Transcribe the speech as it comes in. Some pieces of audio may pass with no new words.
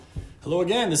Hello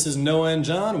again, this is Noah and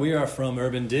John. We are from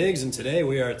Urban Digs, and today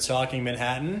we are talking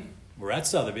Manhattan. We're at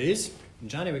Sotheby's. And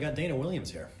Johnny, we got Dana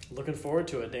Williams here. Looking forward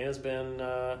to it. Dana's been,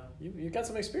 you've got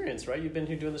some experience, right? You've been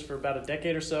here doing this for about a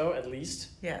decade or so, at least.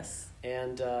 Yes.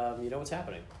 And you know what's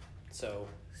happening. So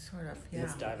sort of, yeah.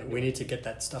 let's dive into We it. need to get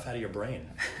that stuff out of your brain.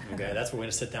 Okay, that's what we're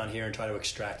going to sit down here and try to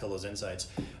extract all those insights.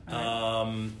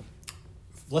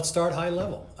 Let's start high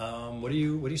level. What are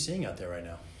you seeing out there right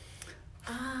now?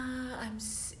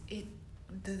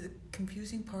 The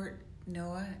confusing part,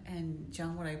 Noah and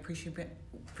John, what I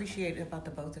appreciate about the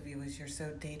both of you is you're so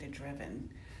data driven,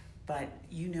 but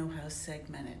you know how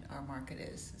segmented our market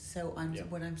is. So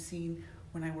what I'm seeing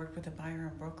when I work with a buyer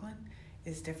in Brooklyn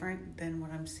is different than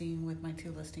what I'm seeing with my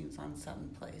two listings on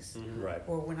Sutton Place, Right.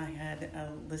 or when I had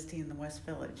a listing in the West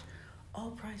Village.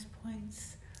 All price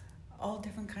points, all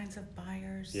different kinds of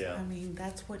buyers. Yeah. I mean,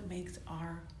 that's what makes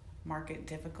our market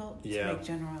difficult Yeah. to make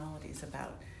generalities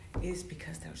about, is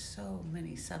because there's so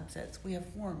many subsets. We have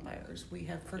foreign buyers, we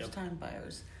have first-time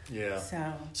buyers. Yeah.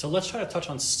 So So let's try to touch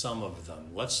on some of them.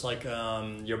 Let's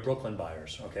your Brooklyn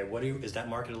buyers. Okay, is that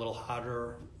market a little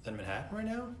hotter than Manhattan right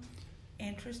now?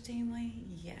 interestingly,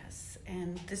 yes.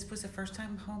 And this was a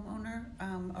first-time homeowner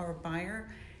or buyer,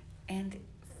 and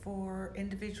for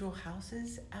individual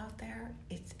houses out there,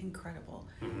 it's incredible.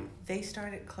 Mm-hmm. They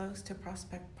started close to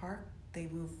Prospect Park. They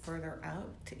moved further out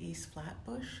to East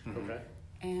Flatbush. Okay.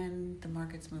 And the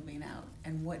market's moving out,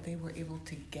 and what they were able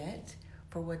to get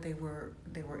for what they were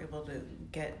able to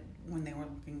get when they were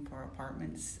looking for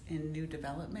apartments in new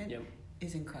development Yep.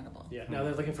 is incredible. Yeah. Now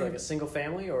they're looking for like a single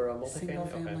family or a multifamily? Single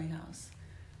family Okay. house.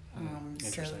 So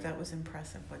Interesting. that was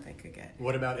impressive what they could get.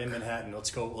 What about in Manhattan?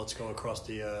 Let's go across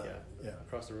the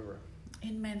Across the river.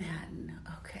 In Manhattan,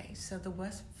 okay, so the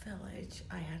West Village,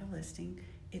 I had a listing.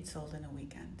 It sold in a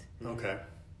weekend. Okay,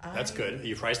 that's good.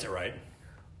 You priced it right.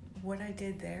 What I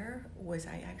did there was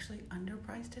I actually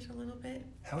underpriced it a little bit.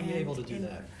 How are you able to do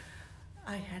that?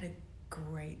 I had a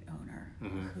great owner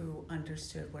Mhm. who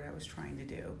understood what I was trying to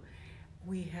do.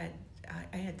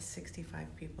 I had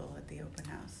 65 people at the open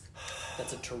house.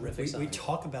 That's a terrific sign. We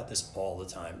talk about this all the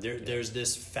time. There's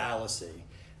this fallacy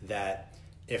that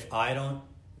if I don't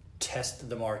test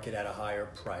the market at a higher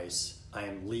price, I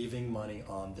am leaving money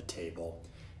on the table,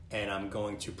 and I'm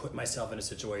going to put myself in a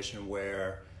situation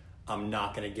where I'm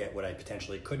not going to get what I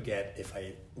potentially could get if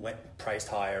I went priced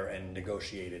higher and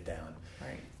negotiated down.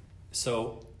 Right.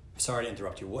 So, sorry to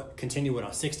interrupt you. Continue it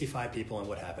on 65 people, and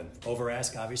what happened? Over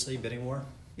ask, obviously, bidding war?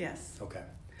 Yes. Okay.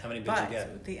 How many bids you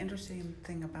get? But the interesting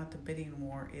thing about the bidding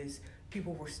war is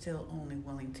people were still only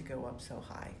willing to go up so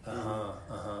high.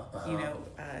 You know,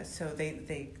 so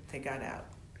they got out.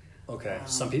 Okay.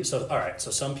 Some people. So all right.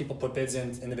 So some people put bids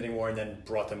in the bidding war and then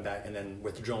brought them back and then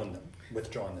withdrawn them.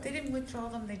 They didn't withdraw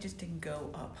them. They just didn't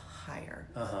go up higher.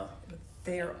 Uh-huh.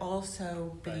 They are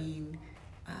also being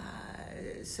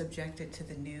subjected to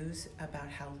the news about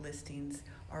how listings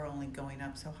are only going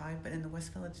up so high. But in the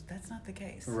West Village, that's not the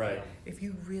case. Right. If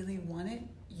you really want it,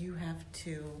 you have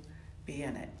to be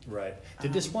in it. Right.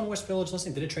 Did this one West Village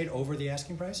listing, did it trade over the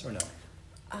asking price or no?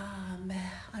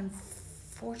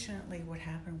 Unfortunately, what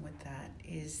happened with that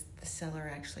is the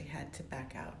seller actually had to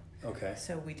back out. Okay.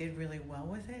 So we did really well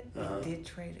with it. Uh-huh. It did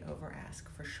trade over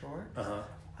ask for sure. Uh-huh.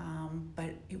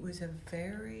 But it was a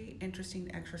very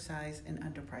interesting exercise in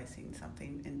underpricing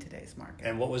something in today's market.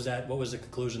 And what was that? What was the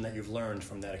conclusion that you've learned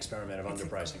from that experiment of It's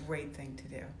underpricing? a great thing to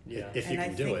do. Yeah. If you And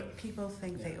can I do think it. people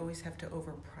think they always have to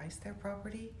overprice their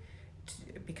property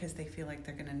because they feel like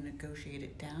they're going to negotiate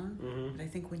it down. Mhm. But I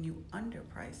think when you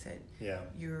underprice it, Yeah.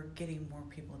 you're getting more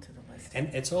people to the list. And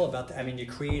it's all about that. I mean,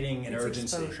 you're creating an It's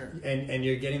urgency, exposure. and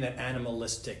you're getting that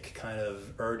animalistic kind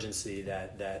of urgency,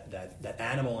 that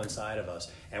animal inside of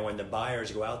us. And when the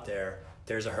buyers go out there,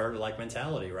 there's a herd-like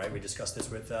mentality, right? We discussed this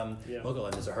with Mogul,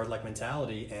 and there's a herd-like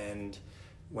mentality. And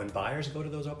when buyers go to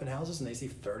those open houses and they see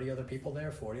 30 other people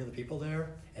there, 40 other people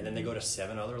there, and then they go to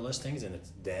 7 other listings and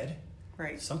it's dead,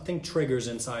 Right. something triggers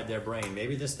inside their brain.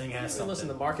 Maybe this thing has So something. listen,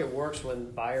 the market works when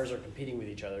buyers are competing with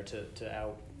each other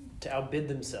to outbid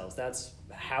themselves. That's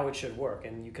how it should work.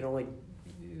 And you can only,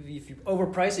 if you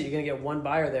overprice it, you're going to get one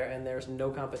buyer there, and there's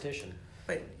no competition.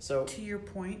 But So to your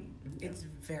point, it's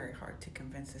very hard to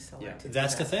convince the seller Yeah. to do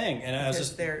That's the that. thing. And I was Because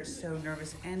just they're so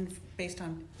nervous. And based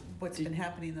on what's been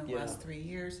happening in the Yeah. last 3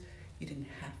 years, you didn't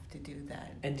have to do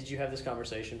that. And did you have this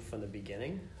conversation from the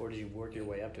beginning, or did you work your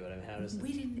way up to it? I mean, how does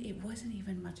We didn't, it wasn't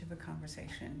even much of a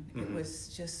conversation. Mhm. It was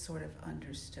just sort of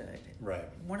understood. right.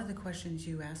 One of the questions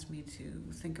you asked me to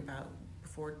think about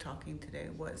before talking today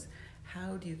was,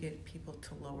 how do you get people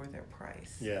to lower their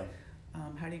price? Yeah.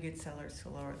 How do you get sellers to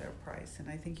lower their price? And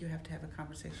I think you have to have a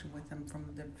conversation with them from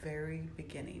the very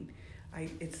beginning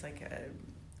it's like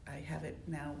I have it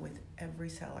now with every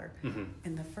seller. Mm-hmm.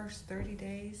 In the first 30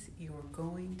 days, you are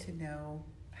going to know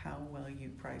how well you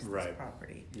price this Right.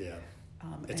 property. Yeah.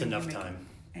 and It's you enough make- time.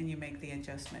 And you make the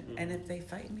adjustment. Mm-hmm. And if they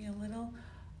fight me a little,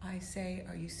 I say,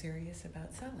 are you serious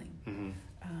about selling? Mm-hmm.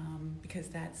 Because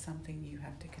that's something you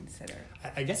have to consider.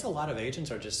 I guess a lot of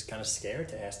agents are just kind of scared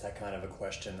to ask that kind of a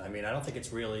question. I mean, I don't think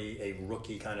it's really a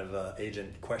rookie kind of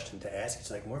agent question to ask.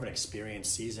 It's like more of an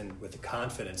experienced, seasoned with the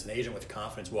confidence, an agent with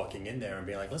confidence walking in there and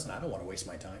being like, listen, I don't want to waste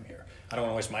my time here. I don't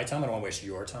want to waste my time. I don't want to waste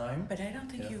your time. But I don't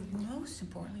think Yeah. most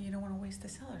importantly, you don't want to waste the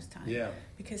seller's time. Yeah.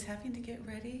 Because having to get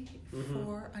ready Mm-hmm.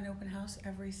 for an open house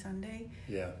every Sunday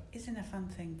Yeah. isn't a fun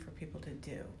thing for people to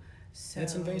do. So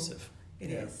It's invasive. It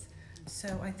Yeah. is.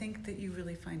 So I think that you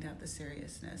really find out the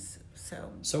seriousness.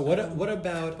 So what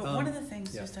about? But one of the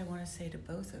things yeah. just I want to say to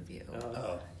both of you,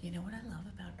 Oh, you know what I love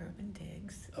about Urban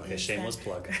Digs? okay. is Shameless that-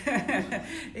 plug.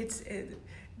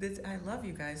 I love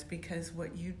you guys because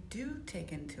what you do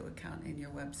take into account in your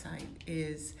website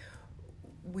is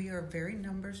we are very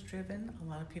numbers driven. A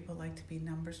lot of people like to be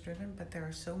numbers driven, but there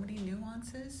are so many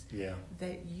nuances Yeah.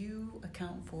 that you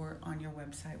account for on your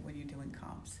website when you're doing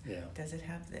comps. Yeah. Does it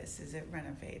have this? Is it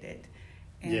renovated?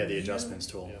 Yeah. The you- adjustments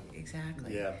tool. Yeah.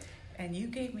 Exactly. Yeah. And you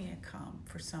gave me a comp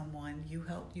for someone. You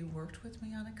worked with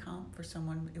me on a comp for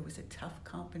someone. It was a tough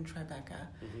comp in Tribeca.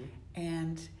 Mm-hmm.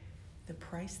 And the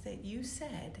price that you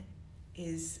said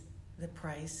is the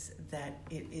price that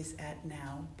it is at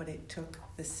now, but it took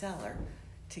the seller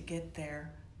to get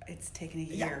there. It's taken a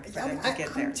year for them to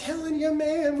get there. I'm telling you,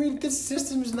 man. This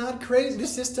system's not crazy. The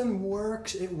system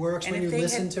works. It works And when if you they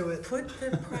listen had to it. put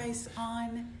the price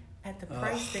on at the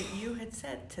price that you had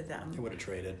said to It them, would have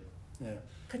traded. Yeah.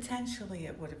 potentially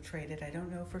it would have traded. I don't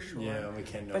know for sure. Yeah, we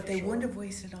can't know But for they sure. wouldn't have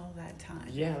wasted all that time.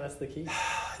 Yeah, that's the key.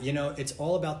 You know, it's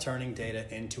all about turning data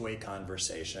into a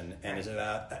conversation. And it's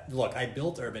about, look, I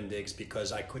built Urban Digs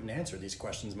because I couldn't answer these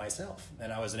questions myself.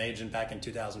 And I was an agent back in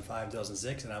 2005,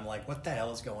 2006, and I'm like, what the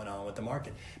hell is going on with the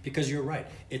market? Because you're right,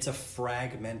 it's a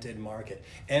fragmented market.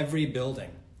 Every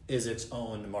building is its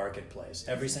own marketplace.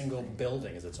 Every single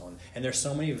building is its own. And there's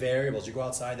so many variables. You go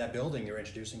outside that building, you're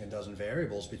introducing a dozen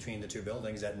variables between the two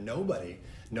buildings that nobody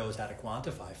knows how to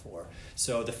quantify for.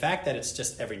 So the fact that it's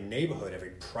just every neighborhood,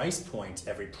 every price point,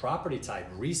 every property type,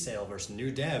 resale versus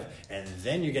new dev, and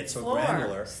then you get so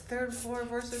granular. Third floor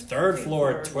versus Third 14th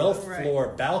floor, 12th Right.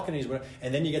 floor, balconies, whatever.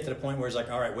 And then you get to the point where it's like,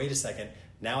 all right, wait a second.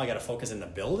 Now I got to focus in the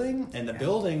building. And the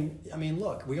building, I mean,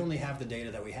 look, we only have the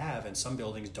data that we have, and some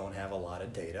buildings don't have a lot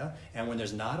of data. And when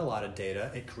there's not a lot of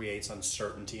data, it creates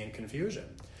uncertainty and confusion.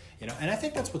 You know, and I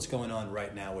think that's what's going on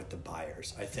right now with the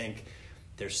buyers. I think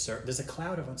there's a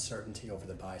cloud of uncertainty over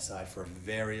the buy side for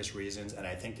various reasons, and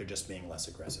I think they're just being less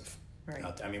aggressive. Right.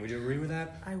 I mean, would you agree with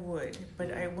that? I would,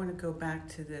 but I want to go back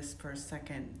to this for a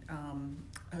second.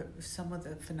 Some of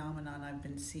the phenomenon I've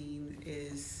been seeing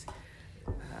is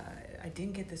I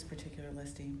didn't get this particular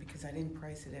listing because I didn't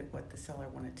price it at what the seller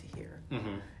wanted to hear.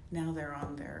 Mm-hmm. Now they're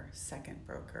on their second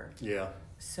broker. Yeah.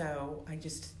 So I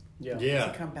just Yeah.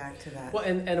 to come back to that. Well,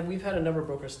 and we've had a number of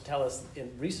brokers tell us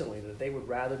recently that they would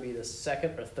rather be the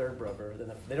second or third broker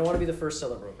than they don't want to be the first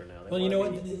seller broker now. They Well, you know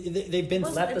wanna what? be- They've been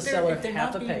Well, let the if they're- seller if they're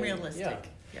have not to being pay. realistic.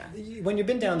 Yeah. When you've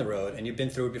been down the road and you've been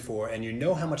through it before and you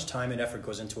know how much time and effort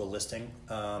goes into a listing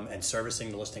and servicing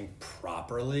the listing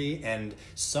properly, and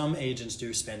some agents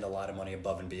do spend a lot of money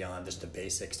above and beyond just the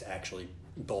basics to actually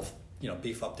both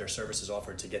beef up their services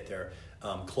offered to get their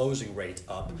closing rate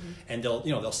up, and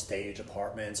they'll stage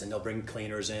apartments and they'll bring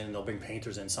cleaners in and they'll bring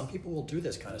painters in. Some people will do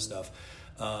this kind of stuff.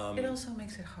 It also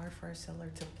makes it hard for a seller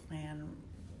to plan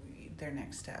their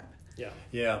next step. Yeah.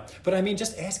 Yeah, but I mean,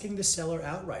 just asking the seller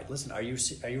outright. Listen, are you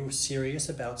serious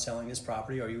about selling this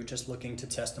property? Or are you just looking to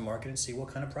test the market and see what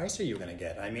kind of price are you going to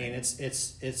get? I mean,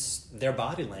 it's their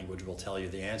body language will tell you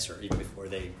the answer even before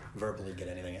they verbally get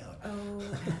anything out. Oh,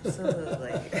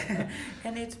 absolutely.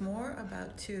 And it's more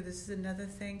about too. This is another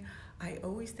thing. I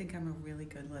always think I'm a really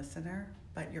good listener,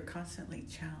 but you're constantly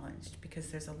challenged because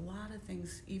there's a lot of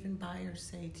things even buyers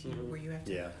say to you where you have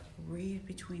to read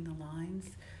between the lines.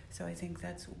 So I think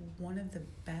that's one of the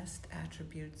best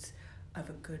attributes of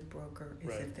a good broker is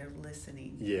if they're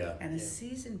listening. Yeah. And a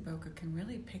seasoned broker can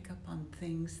really pick up on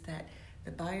things that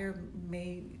the buyer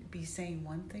may be saying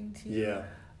one thing to you,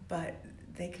 but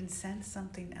they can sense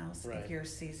something else if you're a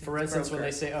seasoned For instance, broker. when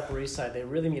they say Upper East Side, they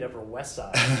really mean Upper West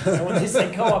Side. And when they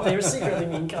say co-op, they secretly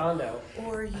mean condo.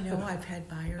 Or, I've had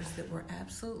buyers that were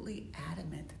absolutely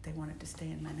adamant that they wanted to stay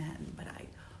in Manhattan, but I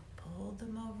pulled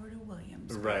them over to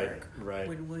Williamsburg. Right.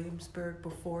 When Williamsburg,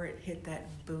 before it hit that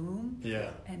boom,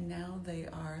 Yeah. and now they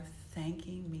are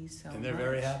thanking me so much. And they're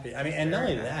very happy. I mean, and not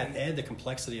only that, add the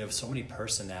complexity of so many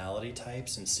personality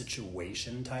types and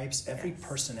situation types. Every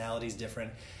personality is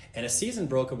different. And a seasoned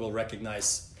broker will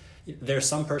recognize there's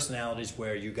some personalities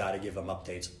where you got to give them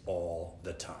updates all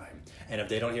the time. And if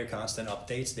they don't hear constant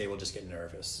updates, they will just get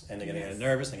nervous. And they're going to get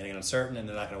nervous, they're going to get uncertain, and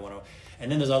they're not going to want to.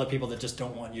 And then there's other people that just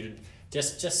don't want you to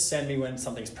just send me when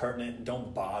something's pertinent.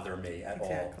 Don't bother me at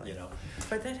all, you know.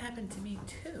 But that happened to me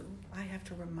too. I have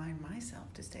to remind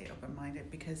myself to stay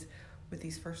open-minded, because with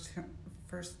these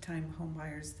first-time home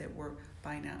buyers that were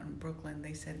buying out in Brooklyn,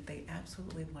 they said they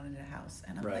absolutely wanted a house.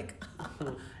 And I'm like,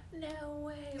 oh, no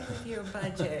way with your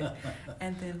budget.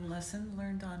 And then lesson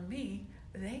learned on me,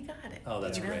 they got it. Oh,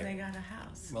 that's great. They got a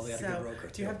house. Well, they had a good broker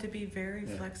too. You have to be very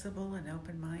flexible and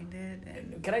open-minded.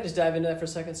 And can I just dive into that for a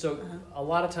second? So a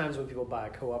lot of times when people buy a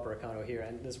co-op or a condo here,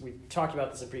 and we've talked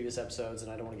about this in previous episodes,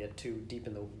 and I don't want to get too deep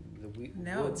in the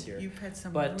woods here. You've had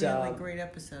some really great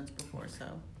episodes before, so.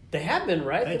 They have been,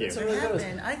 right? Thank you. They have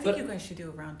been. I think you guys should do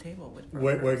a round table with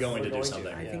brokers. We're going to do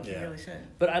something. I think you really should.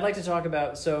 But I'd like to talk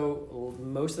about, so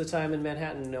most of the time in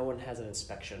Manhattan, no one has an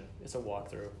inspection. It's a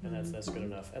walkthrough, and that's good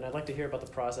enough. And I'd like to hear about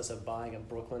the process of buying a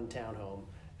Brooklyn townhome.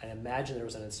 And imagine there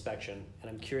was an inspection. And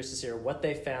I'm curious to hear what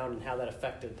they found and how that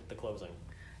affected the closing.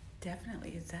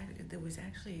 Definitely. It was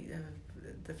actually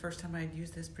the first time I'd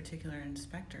used this particular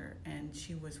inspector, and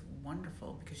she was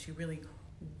wonderful because she really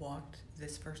walked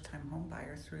this first-time home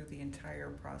buyer through the entire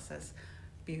process.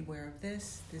 Be aware of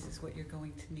this. This is what you're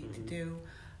going to need to do.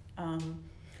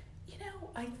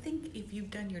 I think if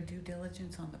you've done your due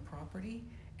diligence on the property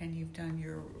and you've done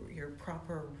your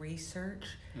proper research,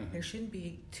 there shouldn't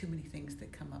be too many things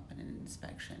that come up in an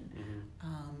inspection.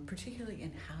 Particularly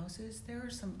in houses, there are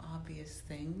some obvious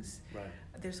things. Right.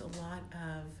 There's a lot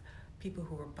of people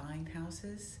who are buying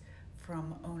houses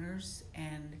from owners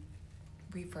and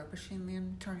refurbishing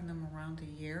them, turning them around in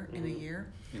a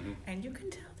year, and you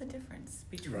can tell the difference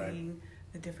between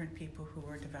the different people who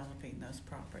are developing those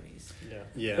properties.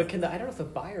 Yeah. But I don't know if the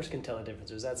buyers can tell the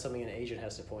difference. Or is that something an agent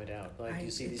has to point out? Like, you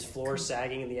see these floors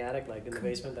sagging in the attic, like in the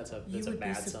basement. That's a bad sign. You would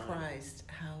be surprised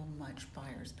how much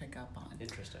buyers pick up on.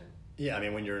 Interesting. Yeah, I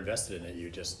mean, when you're invested in it, you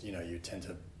just you tend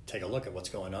to take a look at what's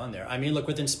going on there. I mean, look,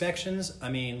 with inspections, I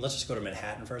mean, let's just go to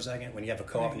Manhattan for a second. When you have a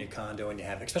co-op in your condo and you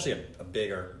have, especially a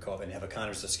bigger co-op, and you have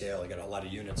economies of scale, you got a lot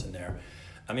of units in there.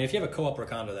 I mean, if you have a co-op or a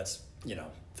condo that's,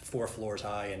 4 floors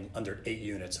high and under 8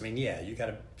 units, I mean, yeah, you got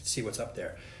to see what's up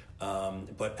there.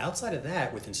 But outside of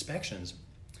that, with inspections,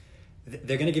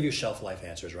 they're going to give you shelf life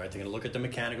answers, right? They're going to look at the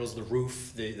mechanicals, the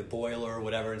roof, the boiler, or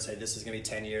whatever, and say, this is going to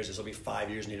be 10 years, this will be 5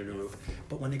 years, need a new roof.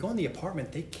 But when they go in the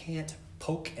apartment, they can't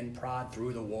poke and prod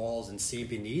through the walls and see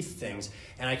beneath things.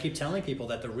 And I keep telling people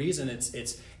that the reason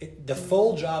it's the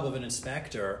full job of an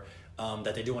inspector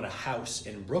that they do in a house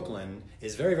in Brooklyn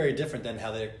is very, very different than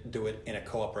how they do it in a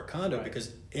co-op or condo,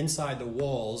 because inside the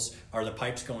walls are the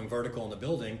pipes going vertical in the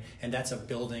building, and that's a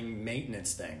building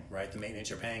maintenance thing, right? The maintenance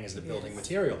you're paying is the building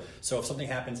material. So if something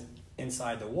happens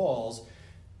inside the walls,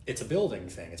 it's a building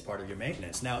thing. It's part of your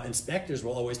maintenance. Now, inspectors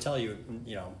will always tell you,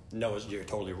 no, you're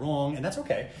totally wrong, and that's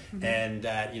okay, and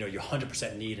that, you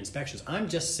 100% need inspections. I'm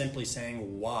just simply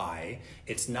saying why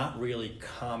it's not really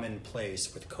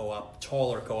commonplace with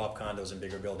taller co-op condos and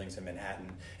bigger buildings in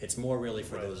Manhattan. It's more really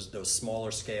for those smaller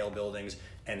scale buildings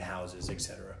and houses,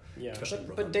 etc. Yeah,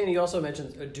 but Dana, you also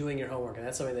mentioned doing your homework, and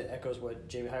that's something that echoes what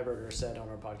Jamie Heiberger said on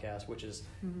our podcast, which is,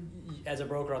 as a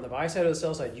broker on the buy side or the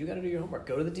sell side, you got to do your homework.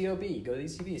 Go to the DOB, go to the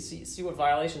ECB, see what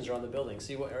violations are on the building,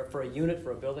 see what for a unit,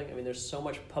 for a building. I mean, there's so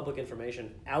much public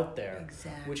information out there,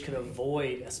 which can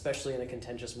avoid, especially in a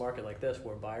contentious market like this,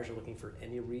 where buyers are looking for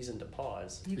any reason to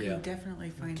pause. You can definitely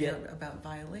find out about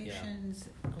violations,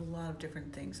 a lot of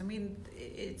different things. I mean,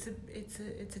 it's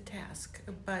a task,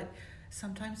 but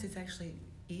sometimes it's actually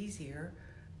easier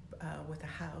with a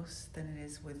house than it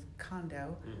is with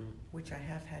condo, which I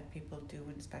have had people do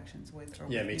inspections with, or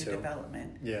with new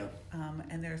development. Yeah.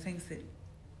 And there are things that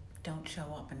don't show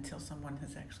up until someone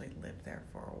has actually lived there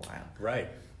for a while. Right.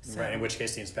 In which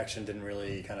case the inspection didn't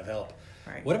really kind of help.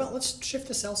 Right. What about, let's shift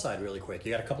to sell side really quick.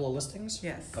 You got a couple of listings?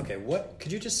 Yes. Okay,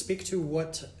 could you just speak to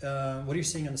what are you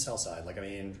seeing on the sell side? Like, I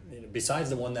mean, besides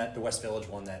the West Village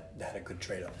one that had a good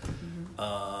trade up,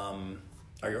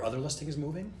 are your other listings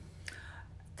moving?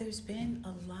 There's been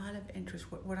a lot of interest.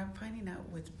 What I'm finding out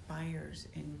with buyers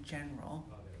in general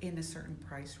in a certain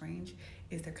price range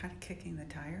is they're kind of kicking the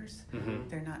tires.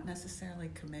 They're not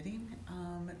necessarily committing.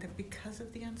 Because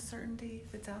of the uncertainty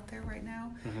that's out there right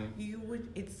now,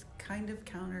 it's kind of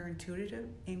counterintuitive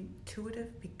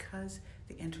because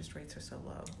the interest rates are so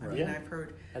low. I mean, I've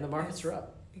heard, and the markets are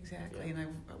up. Exactly, and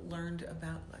I've learned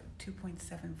about like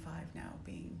 2.75 now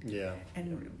being,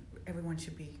 and everyone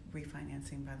should be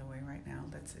refinancing, by the way, right now.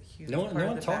 That's a huge No part one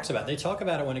of the talks about it. They backlog. talk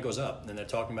about it when it goes up, and they're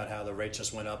talking about how the rate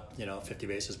just went up, 50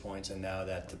 basis points, and now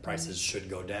that the prices should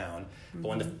go down. But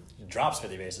when it drops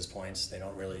 50 basis points, they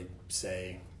don't really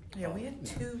say. Yeah, we had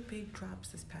 2 big drops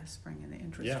this past spring in the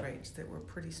interest rates that were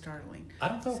pretty startling. I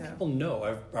don't know if people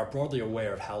know, are broadly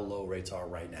aware of how low rates are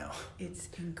right now. It's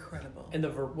incredible. And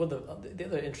the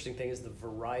other interesting thing is the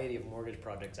variety of mortgage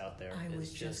projects out there. I was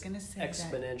is just gonna say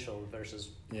exponential versus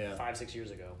 5-6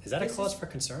 years ago. Is that a cause for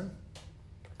concern?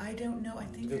 I don't know. I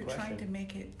think Good they're trying question. to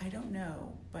make it, I don't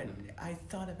know, but I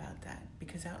thought about that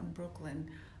because out in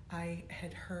Brooklyn, I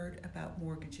had heard about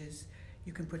mortgages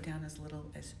you can put down as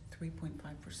little as 3.5%,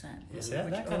 Yes, which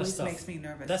that kind of always stuff makes me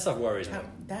nervous. That stuff worries me.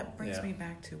 That brings Yeah. me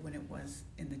back to when it was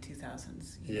in the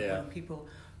 2000s. Yeah. When people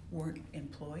weren't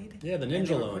employed. Yeah, the and ninja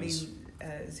they were loans.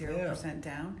 Putting 0%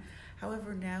 down.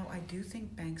 However, now I do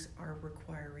think banks are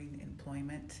requiring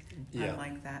employment, Yeah.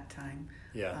 unlike that time.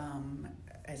 Yeah.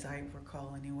 As I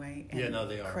recall, anyway. And Yeah, no,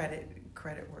 they are.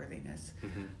 credit worthiness.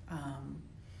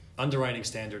 Underwriting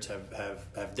standards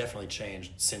have definitely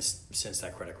changed since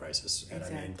that credit crisis, and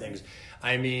Exactly.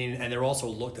 and they're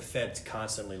also the Fed's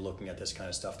constantly looking at this kind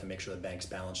of stuff to make sure the bank's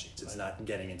balance sheets. It's not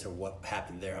getting into what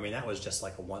happened there. I mean, that was just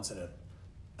like a once in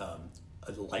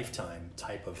a lifetime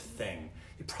type of thing.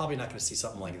 You're probably not going to see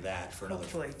something like that for another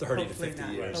 30 to 50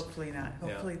 not, years. Hopefully not.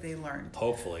 Hopefully they learned.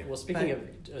 Hopefully. Well, speaking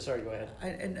of, sorry, go ahead.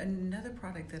 And another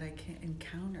product that I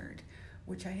encountered,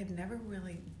 which I had never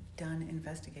really done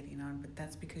investigating on, but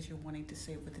that's because you're wanting to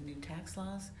save with the new tax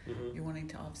laws. You're wanting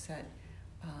to offset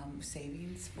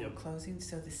savings for closing.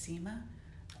 So the SEMA.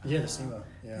 Yeah, the SEMA.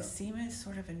 Yeah. The SEMA is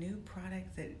sort of a new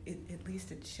product that at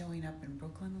least it's showing up in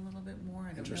Brooklyn a little bit more.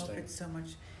 I don't know if it's so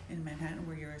much in Manhattan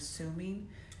where you're assuming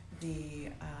the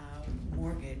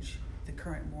mortgage, the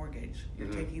current mortgage,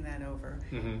 you're taking that over,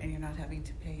 and you're not having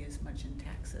to pay as much in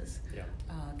taxes. Yeah.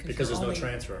 Because there's no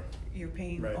transfer. You're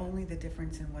paying only the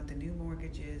difference in what the new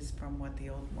mortgage is from what the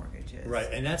old mortgage is. Right,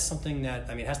 and that's something that,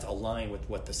 it has to align with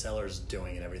what the seller's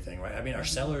doing and everything, right? Our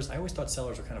sellers, I always thought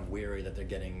sellers were kind of weary that they're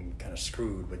getting kind of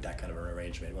screwed with that kind of an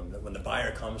arrangement. When the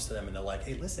buyer comes to them and they're like,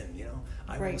 hey, listen,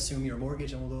 I will assume your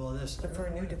mortgage and we'll do all this. But for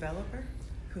a new developer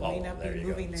who may not be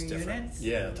moving their units,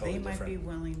 totally they might different. be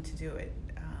willing to do it.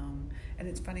 And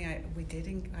it's funny,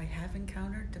 I have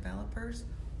encountered developers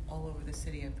all over the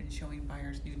city. I've been showing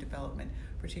buyers new development,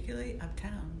 particularly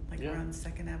uptown, around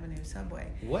 2nd Avenue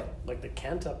subway. What? Like the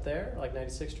Kent up there, like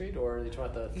 96th Street, or are you talking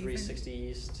about the 360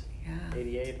 East,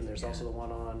 88th, and there's also the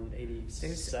one on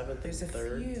 87th There's and a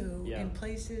 3rd. few in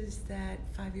places that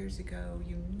 5 years ago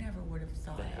you never would have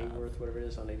thought The of. Hayworth, whatever it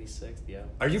is, on 86th,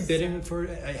 Are you bidding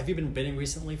have you been bidding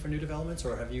recently for new developments,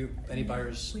 or have you, any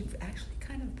buyers? We've actually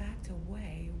kind of backed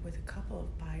away with a couple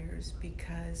of buyers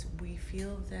because we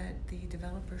feel that the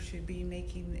developer should be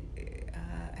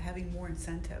having more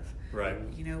incentive. Right.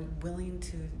 Willing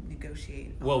to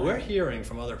negotiate. Well, we're hearing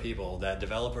from other people that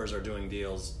developers are doing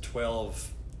deals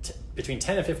between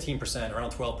 10 and 15%,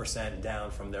 around 12%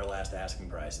 down from their last asking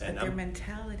price. But their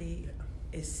mentality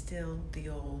is still the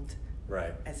old,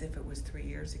 as if it was 3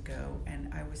 years ago.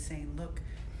 And I was saying, look,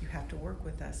 you have to work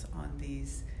with us on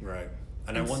these. Right.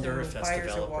 And I wonder if that's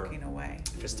buyers are walking away.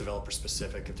 If it's developer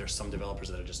specific, if there's some developers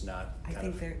that are just not. I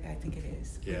think it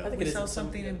is. Yeah. I think we it is saw in some-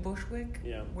 something in Bushwick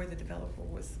Yeah. where the developer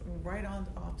was right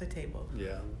off the table.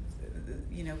 Yeah.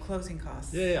 Closing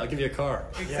costs. Yeah, I'll give you a car.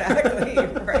 Exactly.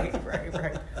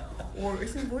 right. Or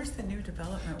where's the new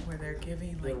development where they're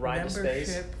giving The ride to membership?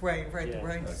 space? Right. Yeah. The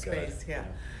ride to Oh, space. Yeah.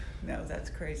 No, that's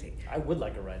crazy. I would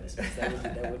like a ride to space.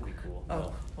 That would be cool.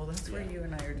 Oh, well, that's where you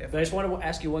and I are different. But I just want to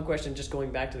ask you one question, just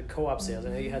going back to the co-op sales. I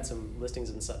know you had some listings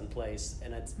in Sutton Place,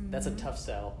 and that's a tough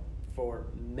sell for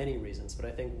many reasons. But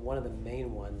I think one of the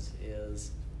main ones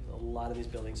is a lot of these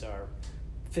buildings are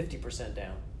 50%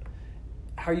 down.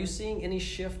 Are you seeing any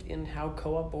shift in how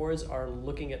co-op boards are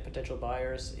looking at potential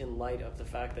buyers in light of the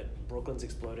fact that Brooklyn's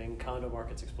exploding, condo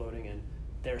market's exploding, and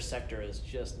their sector is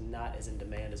just not as in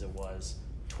demand as it was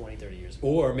 20, 30 years ago?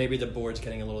 Or maybe the board's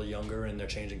getting a little younger and they're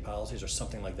changing policies or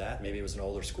something like that. Maybe it was an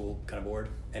older school kind of board.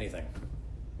 Anything.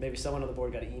 Maybe someone on the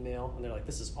board got an email and they're like,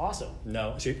 this is awesome.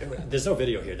 No, there's no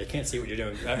video here. They can't see what you're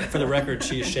doing. For the record,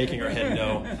 she's shaking her head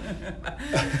no.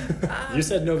 You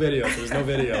said no video, so there's no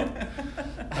video.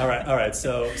 All right.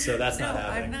 So that's not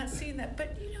happening. I've not seen that.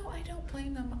 But, I don't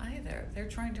blame them either. They're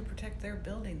trying to protect their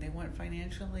building. They want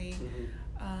financially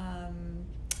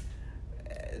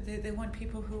they want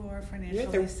people who are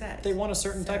financially set. They want a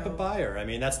certain type of buyer. I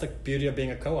mean, that's the beauty of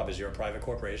being a co-op is you're a private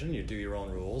corporation. You do your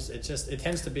own rules. It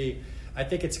tends to be, I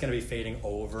think it's going to be fading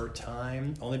over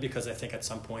time, only because I think at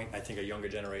some point, I think a younger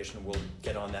generation will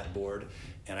get on that board.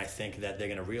 And I think that they're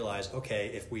going to realize,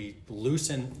 okay, if we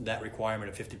loosen that requirement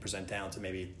of 50% down to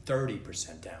maybe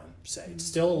 30% down, say, it's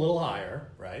still a little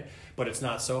higher, right? But it's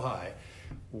not so high.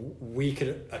 We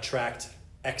could attract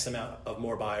X amount of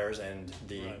more buyers, and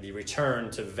the return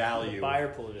to value.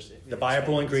 The buyer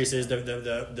pool increases.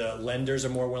 The lenders are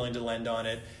more willing to lend on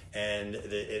it, and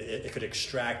it could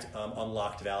extract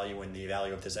unlocked value in the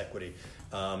value of this equity,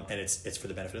 and it's for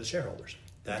the benefit of the shareholders.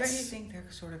 Don't you think they're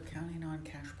sort of counting on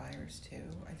cash buyers too?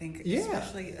 I think,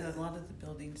 especially a lot of the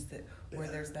buildings where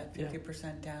there's that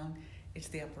 50% down. It's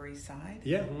the Upper East Side.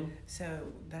 Yeah. Mm-hmm. So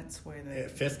that's where the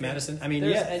Fifth Madison. I mean,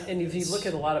 and if you look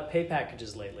at a lot of pay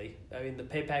packages lately, I mean, the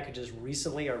pay packages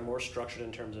recently are more structured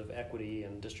in terms of equity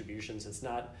and distributions. It's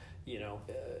not,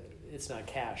 it's not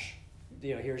cash.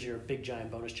 Here's your big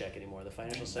giant bonus check anymore. The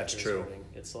financial sector is hurting.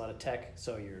 It's a lot of tech,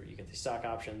 so you get these stock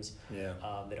options. Yeah.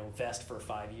 They don't vest for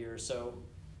 5 years, so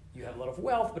you have a lot of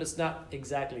wealth, but it's not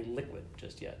exactly liquid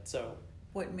just yet. So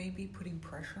what may be putting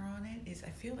pressure on it is I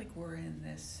feel like we're in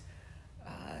this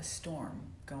storm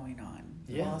going on.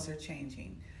 The laws are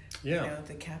changing. Yeah.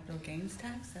 The capital gains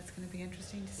tax, that's going to be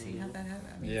interesting to see how that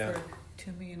happens. I mean,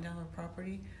 for $2 million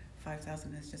property,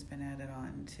 $5,000 has just been added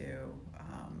on to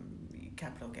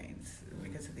capital gains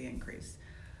because of the increase.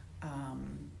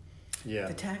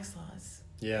 The tax laws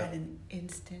had an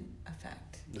instant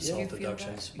effect. The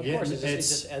self-deductions. Of course, it's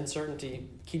just uncertainty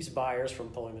keeps buyers from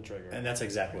pulling the trigger. And that's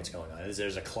exactly what's going on.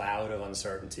 There's a cloud of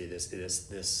uncertainty.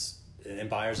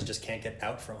 And buyers just can't get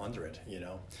out from under it,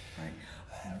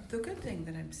 Right. The good thing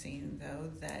that I'm seeing, though,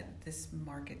 that this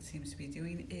market seems to be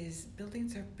doing is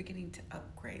buildings are beginning to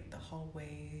upgrade the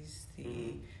hallways,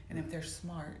 and if they're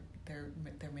smart, they're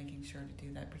making sure to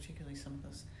do that, particularly some of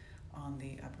those on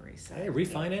the Upper East Side. Hey,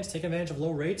 refinance, take advantage of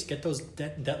low rates, get those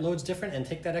debt loads different, and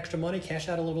take that extra money, cash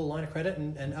out a little line of credit,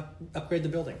 and upgrade the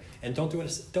building. And don't do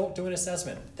an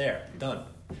assessment. There, done.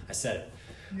 I said it.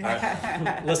 All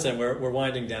right. Listen, we're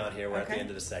winding down here. We're at the end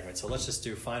of the segment, so let's just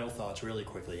do final thoughts really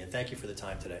quickly. And thank you for the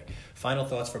time today. Final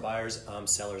thoughts for buyers,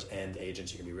 sellers, and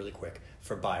agents. You can be really quick.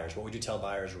 For buyers, what would you tell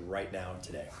buyers right now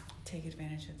today? Take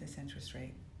advantage of this interest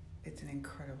rate. It's an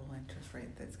incredible interest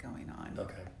rate that's going on.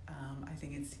 Okay. I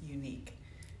think it's unique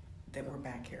that we're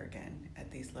back here again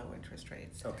at these low interest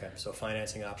rates. Okay, so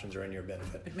financing options are in your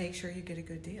benefit. But make sure you get a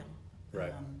good deal.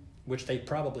 Right. Which they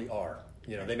probably are.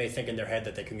 They may think in their head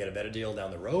that they can get a better deal down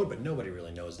the road, but nobody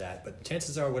really knows that. But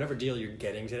chances are whatever deal you're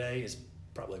getting today is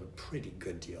probably a pretty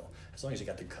good deal, as long as you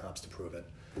got the comps to prove it.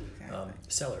 Exactly.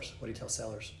 Sellers, what do you tell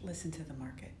sellers? Listen to the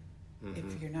market.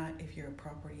 Mm-hmm. If your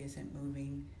property isn't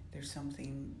moving, there's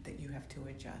something that you have to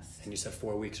adjust. And you said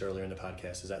 4 weeks earlier in the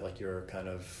podcast. Is that like your kind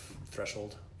of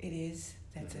threshold? It is.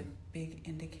 That's a big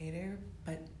indicator,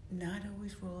 but not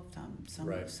always rule of thumb.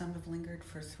 Some have lingered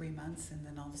for 3 months, and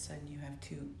then all of a sudden you have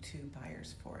two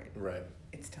buyers for it. Right.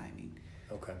 It's timing.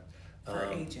 Okay. For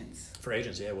agents. For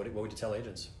agents, yeah. What would you tell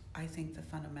agents? I think the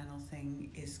fundamental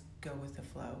thing is go with the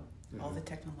flow. All the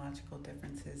technological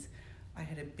differences. I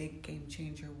had a big game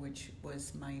changer, which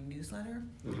was my newsletter.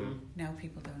 Now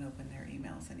people don't open their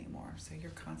emails anymore, so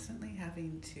you're constantly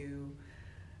having to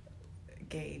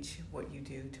gauge what you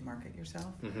do to market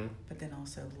yourself, but then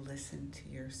also listen to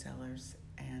your sellers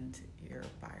and your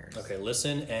buyers. Okay,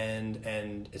 listen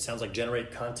and it sounds like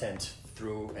generate content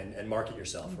through and market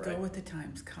yourself, right? Go with the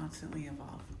times, constantly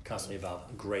evolve. Constantly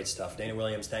evolve. Great stuff. Dana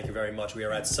Williams, thank you very much. We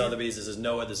are at Sotheby's. This is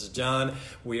Noah. This is John.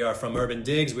 We are from Urban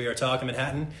Digs. We are talking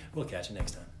Manhattan. We'll catch you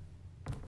next time.